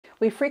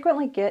We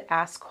frequently get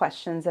asked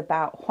questions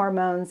about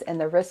hormones and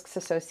the risks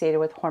associated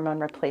with hormone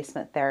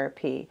replacement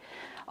therapy.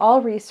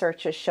 All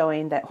research is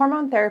showing that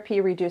hormone therapy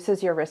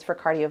reduces your risk for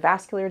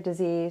cardiovascular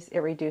disease, it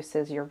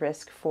reduces your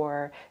risk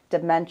for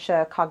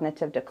dementia,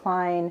 cognitive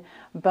decline,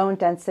 bone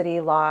density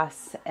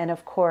loss, and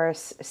of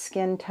course,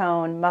 skin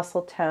tone,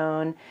 muscle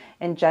tone,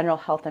 and general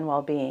health and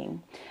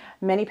well-being.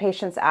 Many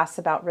patients ask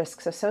about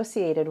risks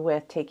associated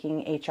with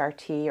taking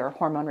HRT or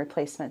hormone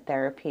replacement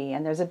therapy,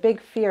 and there's a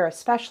big fear,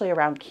 especially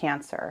around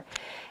cancer.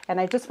 And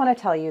I just want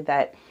to tell you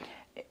that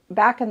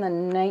back in the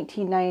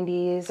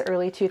 1990s,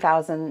 early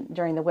 2000,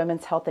 during the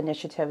Women's Health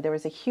Initiative, there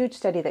was a huge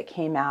study that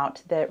came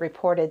out that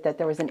reported that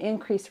there was an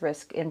increased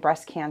risk in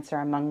breast cancer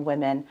among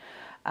women.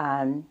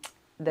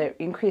 That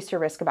increased your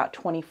risk about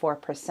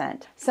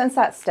 24%. Since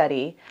that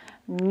study,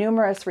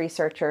 numerous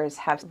researchers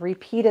have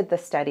repeated the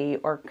study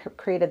or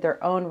created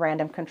their own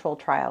random control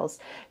trials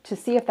to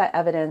see if that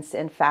evidence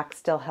in fact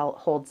still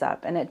holds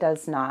up, and it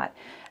does not.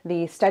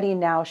 The study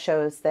now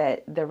shows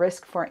that the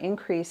risk for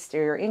increased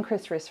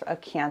risk of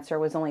cancer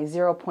was only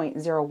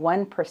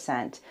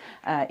 0.01%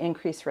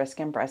 increased risk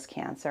in breast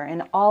cancer.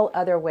 In all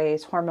other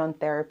ways, hormone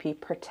therapy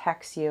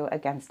protects you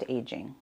against aging.